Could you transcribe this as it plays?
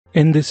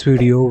In this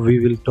video,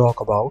 we will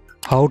talk about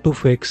how to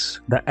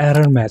fix the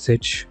error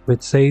message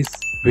which says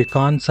we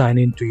can't sign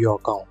into your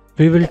account.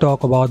 We will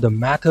talk about the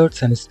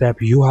methods and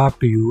steps you have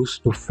to use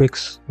to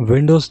fix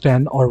Windows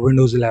 10 or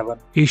Windows 11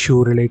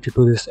 issue related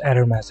to this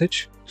error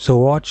message. So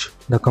watch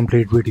the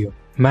complete video.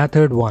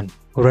 Method 1.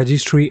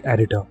 Registry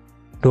Editor.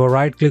 Do a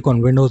right click on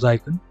Windows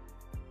icon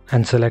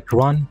and select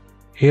Run.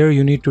 Here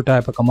you need to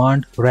type a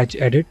command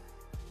regedit.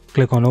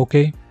 Click on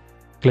OK.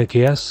 Click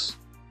Yes.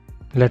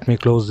 Let me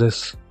close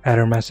this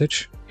error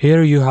message.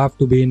 Here you have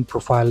to be in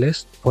profile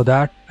list. For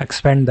that,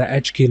 expand the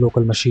H key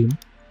local machine,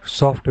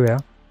 software,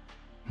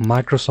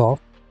 Microsoft.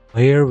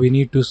 Here we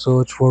need to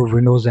search for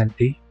Windows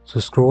NT. So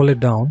scroll it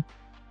down,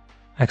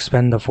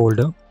 expand the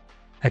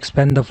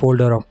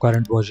folder of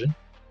current version.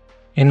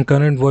 In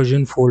current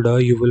version folder,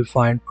 you will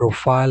find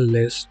profile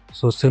list.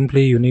 So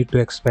simply you need to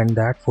expand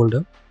that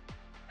folder.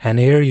 And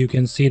here you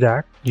can see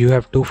that you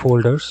have two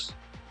folders.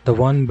 The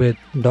one with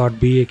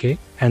 .bak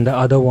and the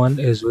other one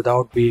is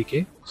without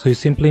bak. So you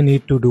simply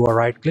need to do a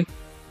right click,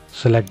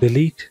 select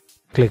delete,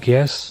 click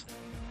yes,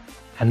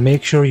 and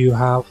make sure you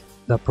have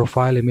the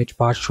profile image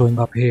path showing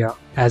up here.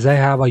 As I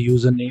have a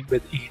username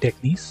with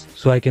Etechniz,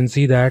 so I can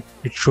see that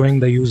it's showing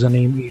the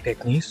username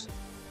Etechniz.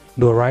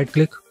 Do a right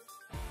click,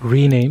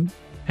 rename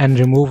and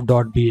remove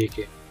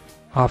 .bak.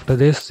 After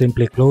this,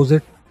 simply close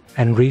it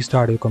and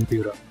restart your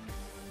computer.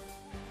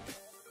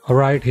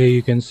 Alright, here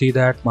you can see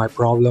that my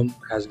problem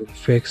has been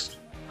fixed.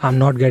 I'm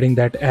not getting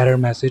that error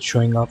message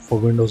showing up for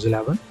Windows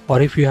 11.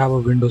 Or if you have a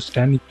Windows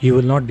 10, you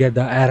will not get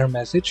the error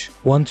message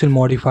once you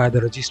modify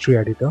the registry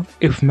editor.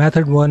 If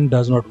method 1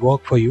 does not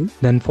work for you,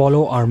 then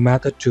follow our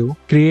method 2,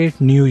 create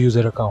new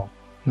user account.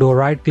 Do a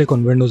right click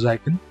on Windows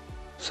icon,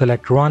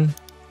 select Run.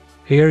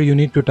 Here you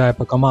need to type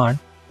a command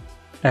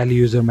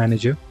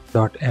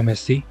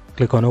lusermanager.msc.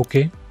 Click on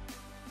OK.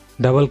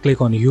 Double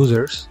click on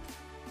users.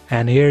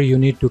 And here you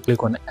need to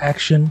click on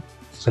action,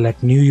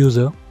 select new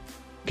user,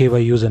 give a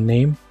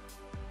username.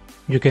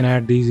 You can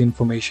add these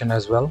information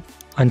as well.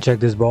 Uncheck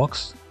this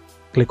box,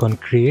 click on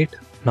create.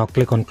 Now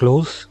click on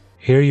close.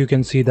 Here you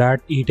can see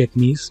that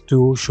Etechniz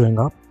 2 showing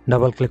up.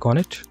 Double click on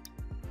it.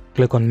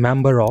 Click on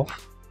member of.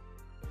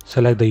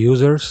 Select the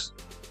users.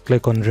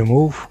 Click on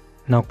remove.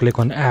 Now click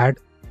on add.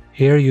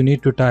 Here you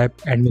need to type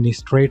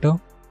administrator.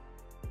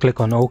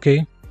 Click on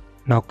OK.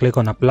 Now click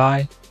on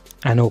apply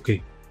and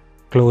OK.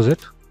 Close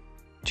it.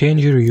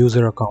 Change your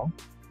user account.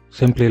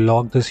 Simply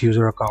log this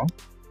user account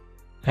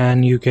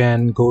and you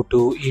can go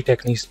to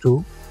Etechniz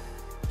 2.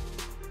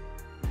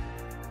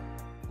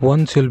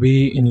 Once you'll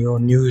be in your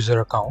new user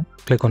account,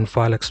 click on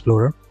File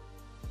Explorer.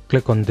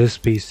 Click on this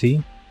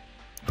PC,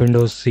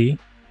 Windows C,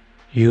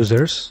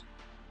 Users.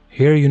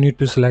 Here you need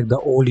to select the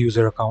old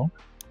user account.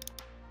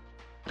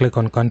 Click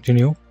on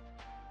Continue.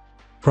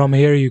 From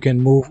here you can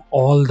move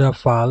all the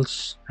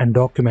files and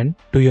document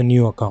to your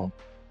new account.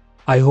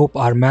 I hope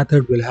our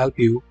method will help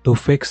you to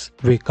fix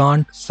we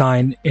can't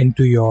sign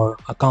into your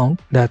account.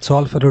 That's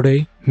all for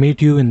today.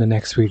 Meet you in the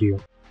next video.